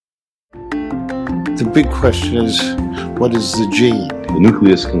The big question is, what is the gene? The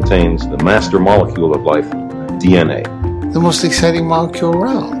nucleus contains the master molecule of life, DNA. The most exciting molecule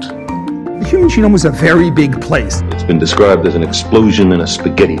around. The human genome was a very big place. It's been described as an explosion in a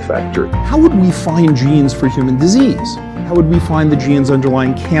spaghetti factory. How would we find genes for human disease? How would we find the genes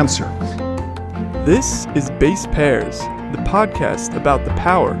underlying cancer? This is Base Pairs, the podcast about the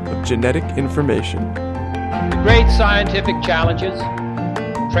power of genetic information. The great scientific challenges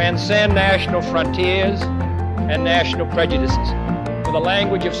transcend national frontiers and national prejudices, for the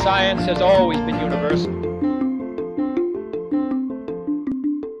language of science has always been universal.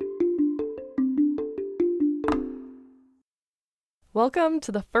 Welcome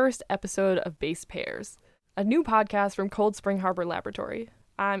to the first episode of Base Pairs, a new podcast from Cold Spring Harbor Laboratory.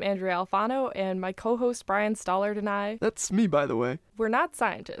 I'm Andrea Alfano, and my co-host Brian Stollard and I... That's me, by the way. We're not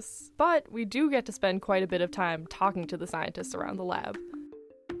scientists, but we do get to spend quite a bit of time talking to the scientists around the lab.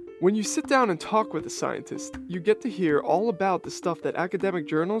 When you sit down and talk with a scientist, you get to hear all about the stuff that academic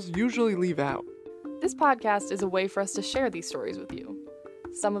journals usually leave out. This podcast is a way for us to share these stories with you.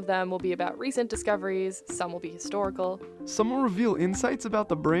 Some of them will be about recent discoveries, some will be historical. Some will reveal insights about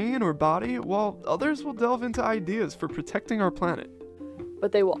the brain or body, while others will delve into ideas for protecting our planet.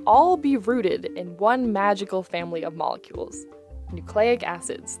 But they will all be rooted in one magical family of molecules. Nucleic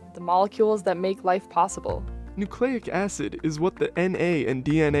acids, the molecules that make life possible. Nucleic acid is what the Na in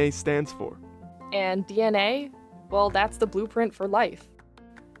DNA stands for. And DNA? Well, that's the blueprint for life.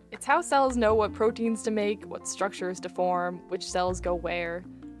 It's how cells know what proteins to make, what structures to form, which cells go where.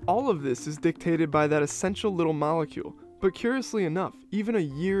 All of this is dictated by that essential little molecule. But curiously enough, even a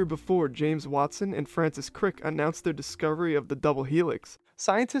year before James Watson and Francis Crick announced their discovery of the double helix,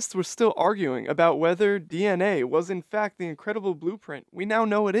 scientists were still arguing about whether DNA was in fact the incredible blueprint we now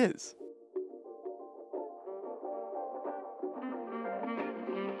know it is.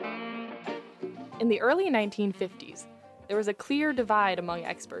 In the early 1950s, there was a clear divide among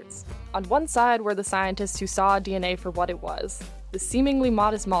experts. On one side were the scientists who saw DNA for what it was, the seemingly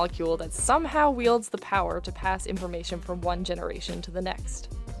modest molecule that somehow wields the power to pass information from one generation to the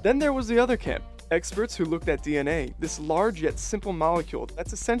next. Then there was the other camp, experts who looked at DNA, this large yet simple molecule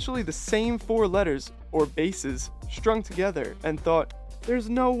that's essentially the same four letters, or bases, strung together, and thought, there's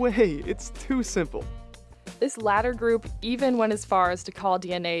no way, it's too simple. This latter group even went as far as to call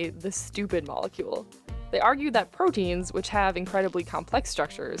DNA the stupid molecule. They argued that proteins, which have incredibly complex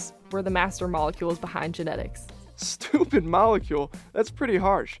structures, were the master molecules behind genetics. Stupid molecule? That's pretty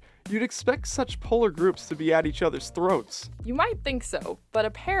harsh. You'd expect such polar groups to be at each other's throats. You might think so, but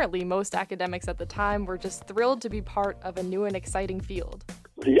apparently most academics at the time were just thrilled to be part of a new and exciting field.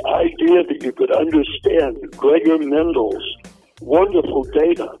 The idea that you could understand Gregor Mendel's wonderful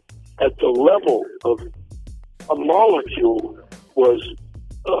data at the level of a molecule was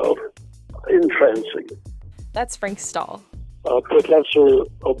entrancing. That's Frank Stahl, Professor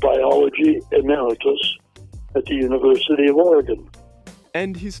of Biology Emeritus at the University of Oregon.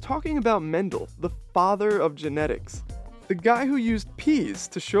 And he's talking about Mendel, the father of genetics. The guy who used peas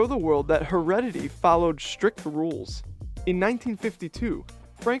to show the world that heredity followed strict rules. In 1952,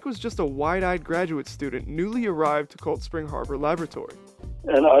 Frank was just a wide-eyed graduate student newly arrived to Cold Spring Harbor Laboratory.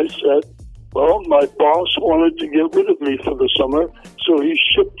 And I said, well, my boss wanted to get rid of me for the summer, so he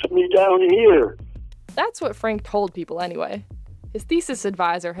shipped me down here. That's what Frank told people anyway. His thesis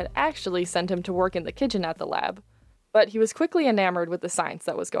advisor had actually sent him to work in the kitchen at the lab, but he was quickly enamored with the science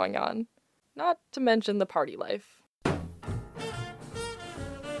that was going on. Not to mention the party life.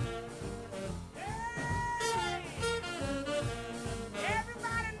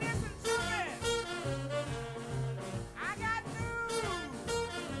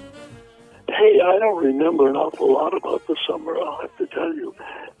 Hey, I don't remember an awful lot about the summer, I'll have to tell you,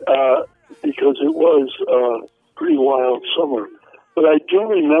 because it was a pretty wild summer. But I do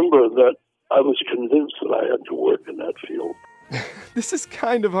remember that I was convinced that I had to work in that field. This is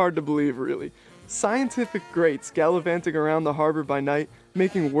kind of hard to believe, really. Scientific greats gallivanting around the harbor by night,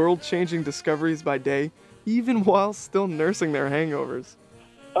 making world-changing discoveries by day, even while still nursing their hangovers.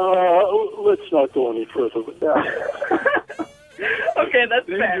 Let's not go any further with that. Okay, that's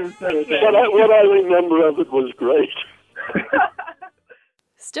fair. What I remember of it was great.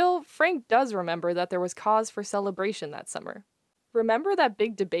 Still, Frank does remember that there was cause for celebration that summer. Remember that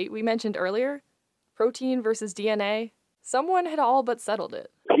big debate we mentioned earlier? Protein versus DNA? Someone had all but settled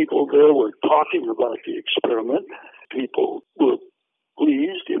it. People there were talking about the experiment. People were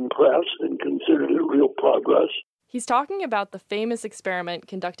pleased, impressed, and considered it real progress. He's talking about the famous experiment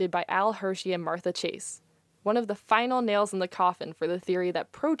conducted by Al Hershey and Martha Chase, one of the final nails in the coffin for the theory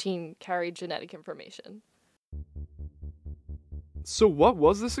that protein carried genetic information. So what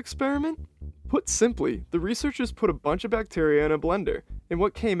was this experiment? Put simply, the researchers put a bunch of bacteria in a blender, and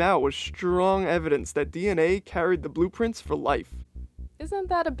what came out was strong evidence that DNA carried the blueprints for life. Isn't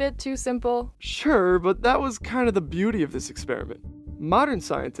that a bit too simple? Sure, but that was kind of the beauty of this experiment. Modern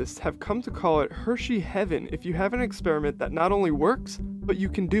scientists have come to call it Hershey heaven if you have an experiment that not only works, but you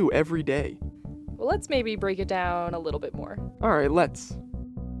can do every day. Well, let's maybe break it down a little bit more. Alright, let's.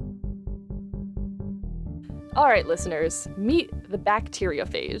 Alright, listeners, meet the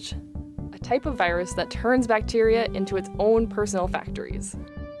bacteriophage, a type of virus that turns bacteria into its own personal factories.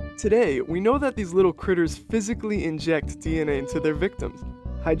 Today, we know that these little critters physically inject DNA into their victims,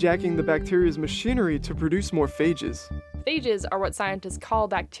 hijacking the bacteria's machinery to produce more phages. Phages are what scientists call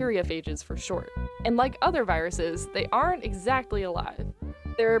bacteriophages for short. And like other viruses, they aren't exactly alive.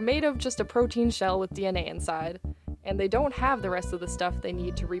 They're made of just a protein shell with DNA inside, and they don't have the rest of the stuff they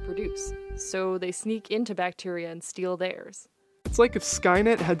need to reproduce, so they sneak into bacteria and steal theirs. It's like if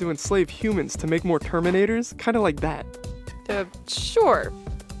Skynet had to enslave humans to make more Terminators, kind of like that. Sure.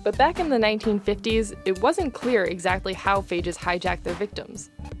 But back in the 1950s, it wasn't clear exactly how phages hijacked their victims.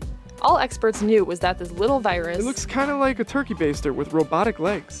 All experts knew was that this little virus... It looks kind of like a turkey baster with robotic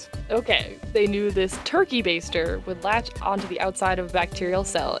legs. Okay, they knew this turkey baster would latch onto the outside of a bacterial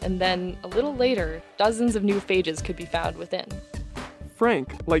cell, and then, a little later, dozens of new phages could be found within.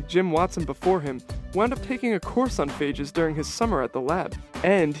 Frank, like Jim Watson before him, wound up taking a course on phages during his summer at the lab,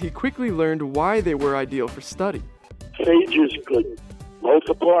 and he quickly learned why they were ideal for study. Phages could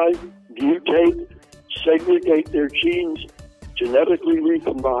multiply, mutate, segregate their genes, genetically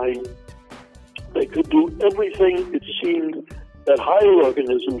recombine. They could do everything it seemed that higher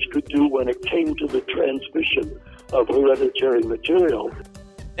organisms could do when it came to the transmission of hereditary material.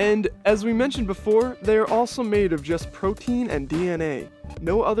 And as we mentioned before, they are also made of just protein and DNA.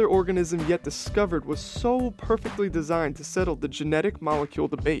 No other organism yet discovered was so perfectly designed to settle the genetic molecule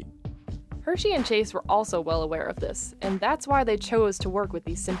debate. Hershey and Chase were also well aware of this, and that's why they chose to work with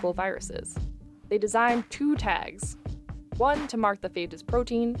these simple viruses. They designed two tags, one to mark the phage's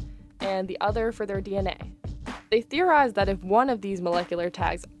protein, and the other for their DNA. They theorized that if one of these molecular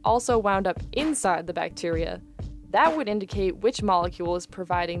tags also wound up inside the bacteria, that would indicate which molecule is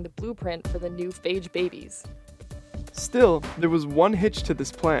providing the blueprint for the new phage babies. Still, there was one hitch to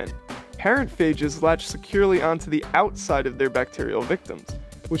this plan. Parent phages latched securely onto the outside of their bacterial victims,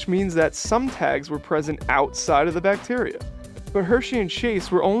 which means that some tags were present outside of the bacteria. But Hershey and Chase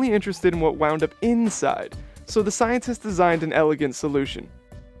were only interested in what wound up inside, so the scientists designed an elegant solution.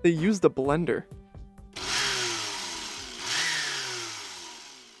 They used a blender.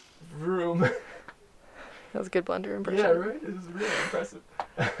 Vroom. That was a good blender impression. Yeah, right? It was really impressive.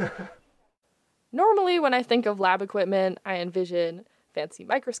 Normally, when I think of lab equipment, I envision fancy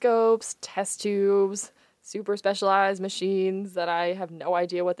microscopes, test tubes, super specialized machines that I have no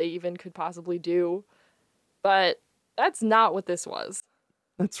idea what they even could possibly do. But that's not what this was.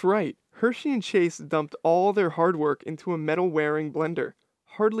 That's right. Hershey and Chase dumped all their hard work into a metal-wearing blender,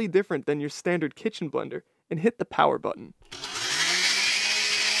 hardly different than your standard kitchen blender, and hit the power button.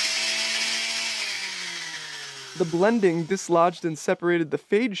 The blending dislodged and separated the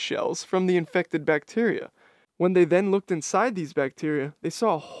phage shells from the infected bacteria. When they then looked inside these bacteria, they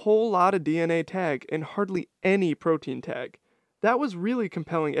saw a whole lot of DNA tag and hardly any protein tag. That was really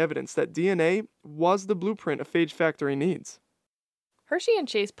compelling evidence that DNA was the blueprint a phage factory needs. Hershey and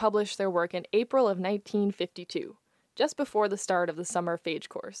Chase published their work in April of 1952, just before the start of the summer phage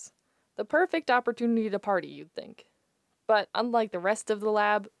course. The perfect opportunity to party, you'd think. But unlike the rest of the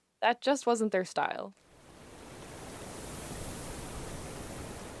lab, that just wasn't their style.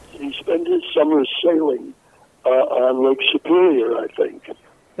 He spent his summers sailing on Lake Superior, I think.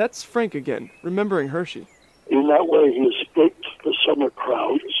 That's Frank again, remembering Hershey. In that way, he escaped the summer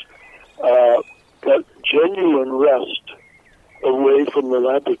crowds, got genuine rest away from the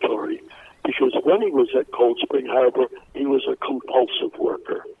laboratory, because when he was at Cold Spring Harbor, he was a compulsive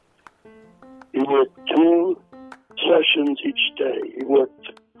worker. He worked 2 sessions each day. He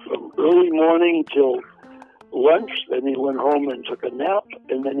worked from early morning till lunch, then he went home and took a nap,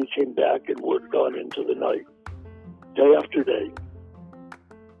 and then he came back and worked on into the night, day after day.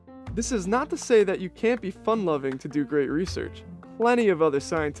 This is not to say that you can't be fun-loving to do great research. Plenty of other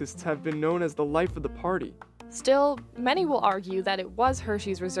scientists have been known as the life of the party. Still, many will argue that it was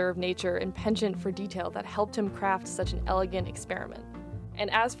Hershey's reserved nature and penchant for detail that helped him craft such an elegant experiment.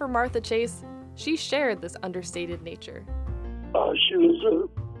 And as for Martha Chase, she shared this understated nature. She was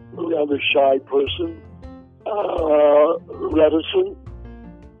a rather shy person, reticent,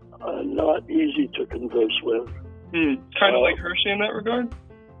 not easy to converse with. Kind of like Hershey in that regard?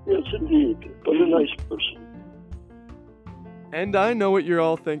 Yes, indeed, but a nice person. And I know what you're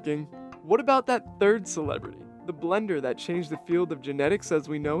all thinking. What about that third celebrity, the blender that changed the field of genetics as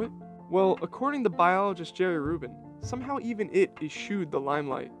we know it? Well, according to biologist Jerry Rubin, somehow even it eschewed the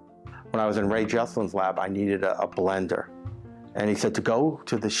limelight. When I was in Ray Jesselin's lab, I needed a blender. And he said to go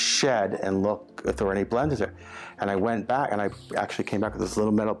to the shed and look if there were any blenders there. And I went back, and I actually came back with this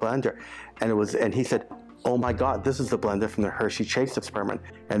little metal blender. And he said, oh my God, this is the blender from the Hershey Chase experiment.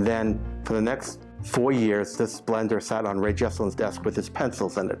 And then for the next 4 years, this blender sat on Ray Jesselin's desk with his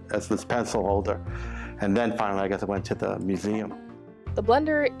pencils in it as this pencil holder. And then finally, I guess I went to the museum. The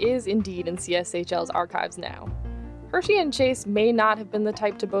blender is indeed in CSHL's archives now. Hershey and Chase may not have been the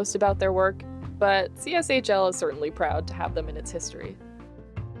type to boast about their work, but CSHL is certainly proud to have them in its history.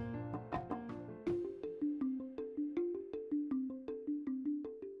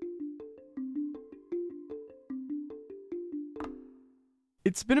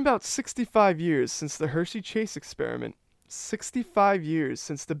 It's been about 65 years since the Hershey-Chase experiment. 65 years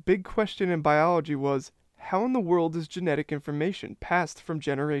since the big question in biology was, how in the world is genetic information passed from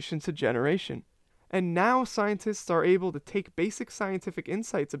generation to generation? And now scientists are able to take basic scientific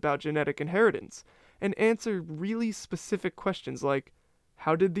insights about genetic inheritance and answer really specific questions like,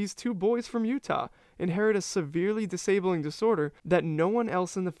 how did these two boys from Utah inherit a severely disabling disorder that no one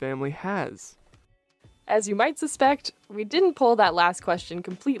else in the family has? As you might suspect, we didn't pull that last question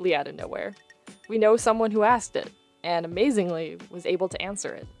completely out of nowhere. We know someone who asked it, and amazingly, was able to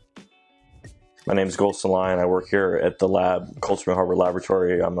answer it. My name is Golson Lyon. I work here at the lab, Cold Spring Harbor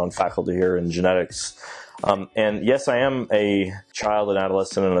Laboratory. I'm on faculty here in genetics. And yes, I am a child and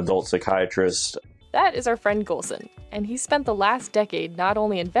adolescent and adult psychiatrist. That is our friend Golson, and he spent the last decade not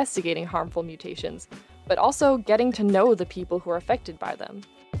only investigating harmful mutations, but also getting to know the people who are affected by them.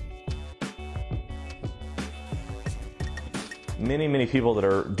 Many people that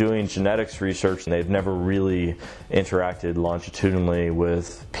are doing genetics research, they've never really interacted longitudinally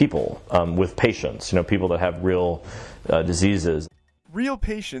with people, with patients, people that have real diseases. Real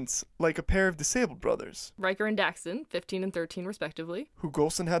patients, like a pair of disabled brothers. Riker and Daxton, 15 and 13 respectively. Who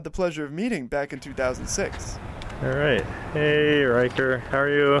Golson had the pleasure of meeting back in 2006. All right. Hey, Riker. How are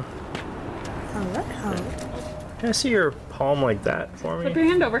you? Hello. Can I see your palm like that for me? Flip your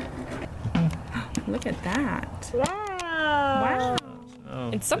hand over. Look at that. Wow.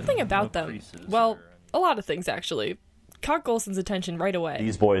 And something about them, well, a lot of things actually, caught Golson's attention right away.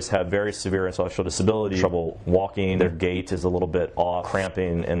 These boys have very severe intellectual disability, trouble walking, their gait is a little bit off,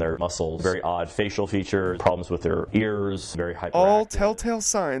 cramping in their muscles, very odd facial features, problems with their ears, very hyperactive. All telltale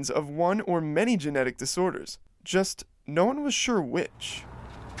signs of one or many genetic disorders. Just no one was sure which.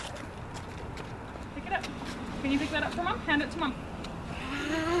 Pick it up. Can you pick that up for Mom? Hand it to Mom.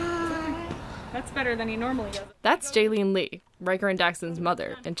 That's better than he normally does. That's Jaylene Lee, Riker and Daxton's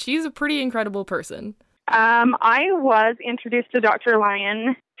mother, and she's a pretty incredible person. I was introduced to Dr.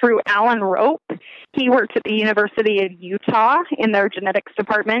 Lyon through Alan Rope. He worked at the University of Utah in their genetics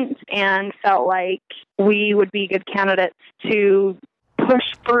department and felt like we would be good candidates to push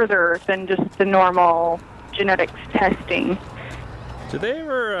further than just the normal genetics testing. Do they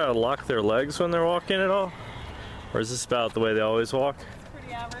ever lock their legs when they're walking at all? Or is this about the way they always walk?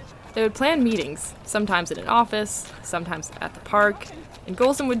 Pretty average. They would plan meetings, sometimes in an office, sometimes at the park, and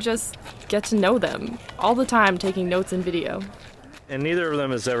Golson would just get to know them, all the time taking notes and video. And neither of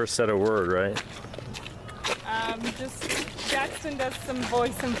them has ever said a word, right? Just Jackson does some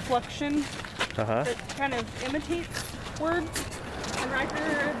voice inflection that kind of imitates words, and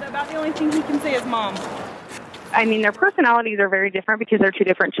Riker, about the only thing he can say is Mom. I mean, their personalities are very different because they're two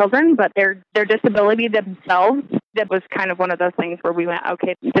different children, but their disability themselves, that was kind of one of those things where we went,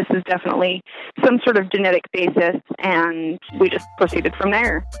 okay, this is definitely some sort of genetic basis, and we just proceeded from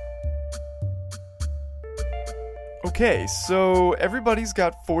there. Okay, so everybody's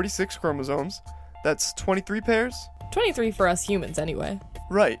got 46 chromosomes. That's 23 pairs? 23 for us humans, anyway.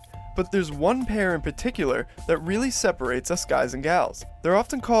 Right, but there's one pair in particular that really separates us guys and gals. They're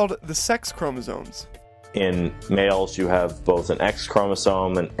often called the sex chromosomes. In males, you have both an X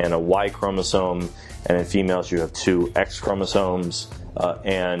chromosome and a Y chromosome, and in females, you have two X chromosomes.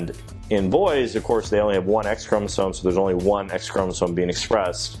 And in boys, of course, they only have one X chromosome, so there's only one X chromosome being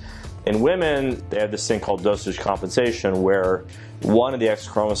expressed. In women, they have this thing called dosage compensation, where one of the X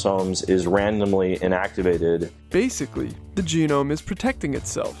chromosomes is randomly inactivated. Basically, the genome is protecting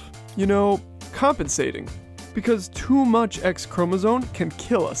itself. Compensating. Because too much X chromosome can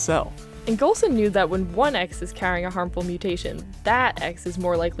kill a cell. And Golson knew that when one X is carrying a harmful mutation, that X is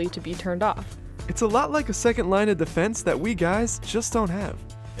more likely to be turned off. It's a lot like a second line of defense that we guys just don't have.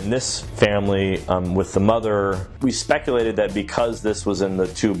 In this family, with the mother, we speculated that because this was in the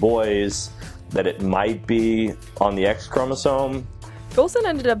two boys, that it might be on the X chromosome. Golson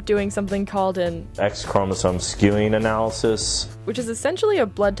ended up doing something called an X chromosome skewing analysis, which is essentially a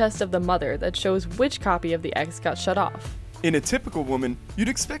blood test of the mother that shows which copy of the X got shut off. In a typical woman, you'd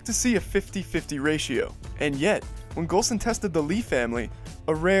expect to see a 50-50 ratio, and yet, when Golson tested the Lee family,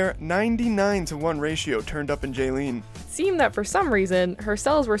 a rare 99-to-1 ratio turned up in Jaylene. It seemed that for some reason, her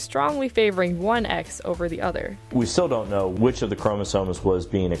cells were strongly favoring one X over the other. We still don't know which of the chromosomes was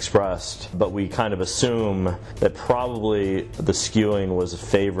being expressed, but we kind of assume that probably the skewing was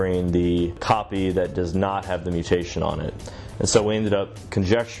favoring the copy that does not have the mutation on it. And so we ended up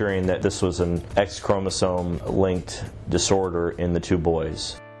conjecturing that this was an X chromosome linked disorder in the two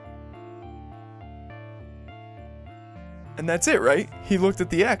boys. And that's it, right? He looked at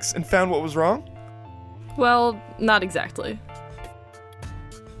the X and found what was wrong? Well, not exactly.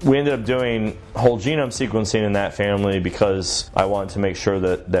 We ended up doing whole genome sequencing in that family because I wanted to make sure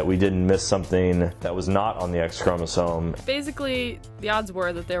that we didn't miss something that was not on the X chromosome. Basically, the odds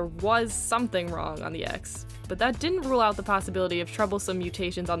were that there was something wrong on the X, but that didn't rule out the possibility of troublesome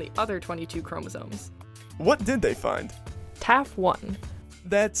mutations on the other 22 chromosomes. What did they find? TAF1.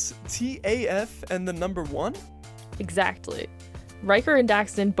 That's TAF and the number 1? Exactly. Riker and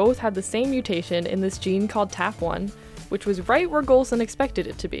Daxton both had the same mutation in this gene called TAF1, which was right where Golson expected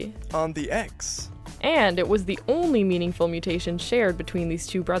it to be. On the X. And it was the only meaningful mutation shared between these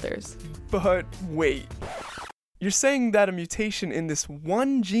two brothers. But wait. You're saying that a mutation in this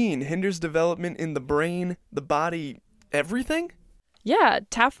one gene hinders development in the brain, the body, everything? Yeah,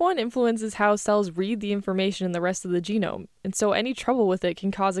 TAF1 influences how cells read the information in the rest of the genome, and so any trouble with it can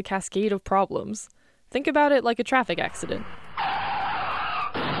cause a cascade of problems. Think about it like a traffic accident.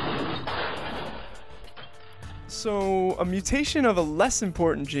 So, a mutation of a less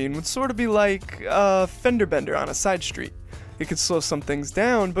important gene would sort of be like a fender bender on a side street. It could slow some things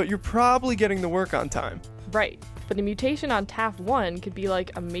down, but you're probably getting to work on time. Right, but a mutation on TAF1 could be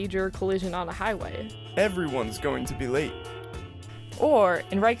like a major collision on a highway. Everyone's going to be late. Or,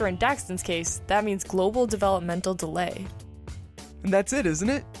 in Riker and Daxton's case, that means global developmental delay. And that's it, isn't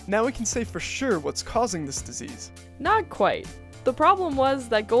it? Now we can say for sure what's causing this disease. Not quite. The problem was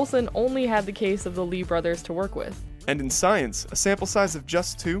that Golson only had the case of the Lee brothers to work with. And in science, a sample size of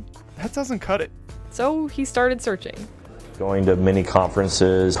just 2, that doesn't cut it. So he started searching. Going to many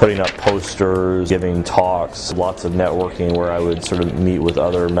conferences, putting up posters, giving talks, lots of networking where I would sort of meet with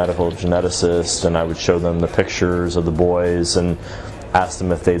other medical geneticists and I would show them the pictures of the boys and ask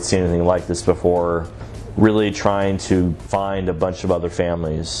them if they'd seen anything like this before. Really trying to find a bunch of other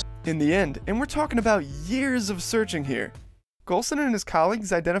families. In the end, and we're talking about years of searching here, Golson and his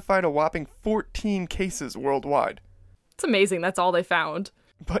colleagues identified a whopping 14 cases worldwide. It's amazing that's all they found.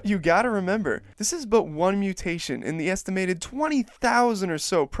 But you gotta remember, this is but one mutation in the estimated 20,000 or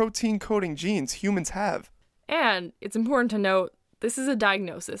so protein-coding genes humans have. And it's important to note, this is a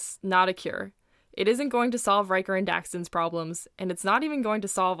diagnosis, not a cure. It isn't going to solve Riker and Daxton's problems, and it's not even going to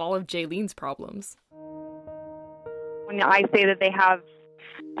solve all of Jaylene's problems. When I say that they have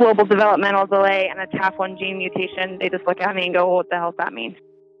global developmental delay and a TAF1 gene mutation, they just look at me and go, well, what the hell does that mean?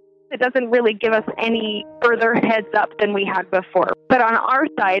 It doesn't really give us any further heads up than we had before. But on our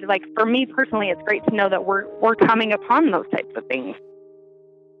side, like for me personally, it's great to know that we're coming upon those types of things.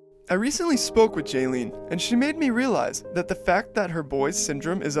 I recently spoke with Jaylene, and she made me realize that the fact that her boy's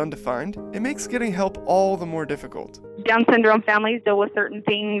syndrome is undefined, it makes getting help all the more difficult. Down syndrome families deal with certain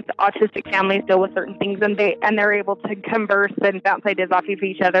things, autistic families deal with certain things, and they're able to converse and bounce ideas off of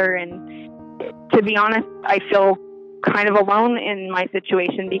each other. And to be honest, I feel kind of alone in my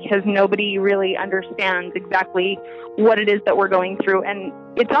situation because nobody really understands exactly what it is that we're going through, and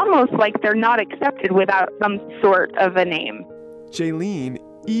it's almost like they're not accepted without some sort of a name. Jaylene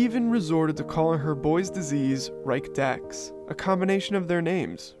even resorted to calling her boy's disease Reich-Dax, a combination of their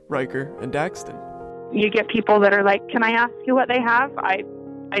names, Riker and Daxton. You get people that are like, can I ask you what they have? I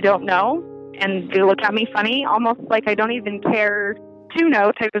don't know. And they look at me funny, almost like I don't even care to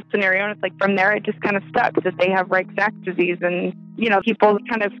know type of scenario. And it's like from there, it just kind of stuck that they have Reich-Dax disease. And, you know, people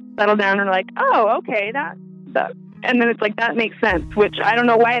kind of settle down and are like, oh, okay, that. And then it's like, that makes sense, which I don't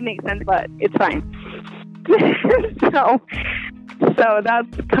know why it makes sense, but it's fine. So that's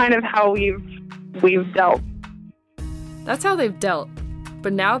kind of how we've dealt. That's how they've dealt.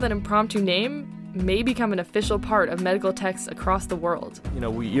 But now that impromptu name may become an official part of medical texts across the world. You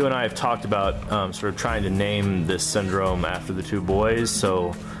know, you and I have talked about sort of trying to name this syndrome after the two boys.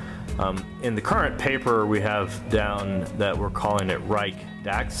 So in the current paper, we have down that we're calling it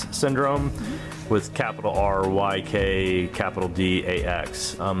Reich-Dax syndrome with capital R-Y-K, capital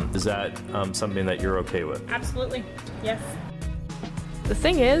D-A-X. Is that something that you're okay with? Absolutely, yes. The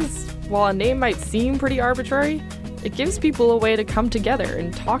thing is, while a name might seem pretty arbitrary, It gives people a way to come together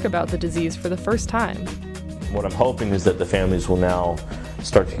and talk about the disease for the first time. What I'm hoping is that the families will now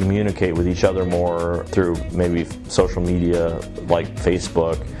start to communicate with each other more through maybe social media like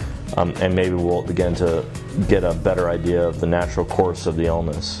Facebook, and maybe we'll begin to get a better idea of the natural course of the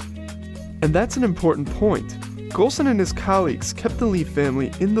illness. And that's an important point. Golson and his colleagues kept the Lee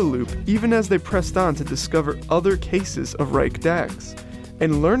family in the loop even as they pressed on to discover other cases of Reich-Dachs.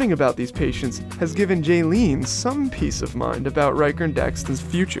 And learning about these patients has given Jaylene some peace of mind about Riker and Daxton's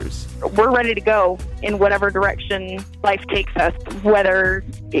futures. We're ready to go in whatever direction life takes us, whether,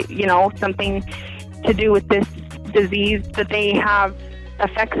 something to do with this disease that they have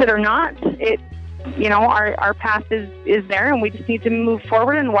affects it or not. Our path is there, and we just need to move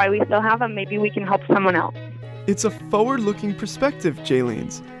forward, and while we still have them, maybe we can help someone else. It's a forward-looking perspective,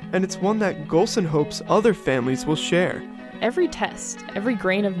 Jaylene's, and it's one that Golson hopes other families will share. Every test, every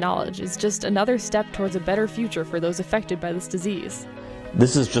grain of knowledge is just another step towards a better future for those affected by this disease.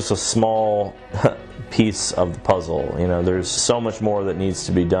 This is just a small piece of the puzzle. There's so much more that needs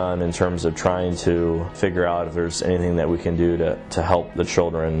to be done in terms of trying to figure out if there's anything that we can do to help the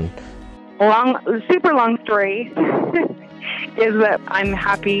children. Super long story is that I'm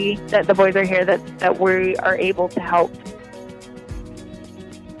happy that the boys are here, that we are able to help.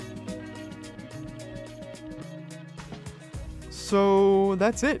 So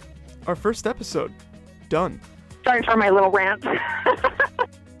that's it. Our first episode. Done. Sorry for my little rant.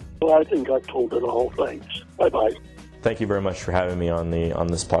 Well, I think I've told it all. Thanks. Bye-bye. Thank you very much for having me on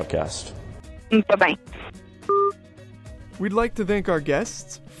this podcast. Bye-bye. We'd like to thank our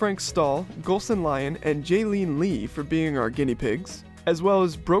guests, Frank Stahl, Golson Lyon, and Jaylene Lee for being our guinea pigs, as well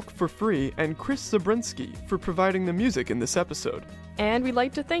as Broke for Free and Chris Zabrinsky for providing the music in this episode. And we'd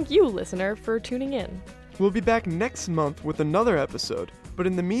like to thank you, listener, for tuning in. We'll be back next month with another episode, but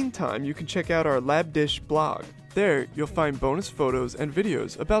in the meantime, you can check out our Lab Dish blog. There, you'll find bonus photos and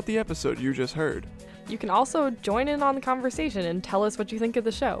videos about the episode you just heard. You can also join in on the conversation and tell us what you think of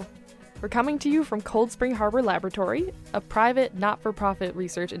the show. We're coming to you from Cold Spring Harbor Laboratory, a private, not-for-profit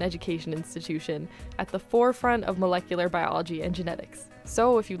research and education institution at the forefront of molecular biology and genetics.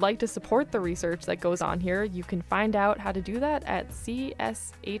 So if you'd like to support the research that goes on here, you can find out how to do that at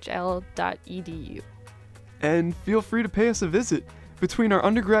cshl.edu. And feel free to pay us a visit. Between our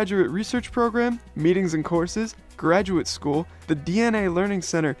undergraduate research program, meetings and courses, graduate school, the DNA Learning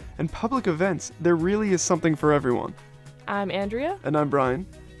Center, and public events, there really is something for everyone. I'm Andrea. And I'm Brian.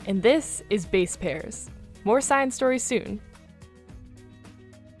 And this is Base Pairs. More science stories soon.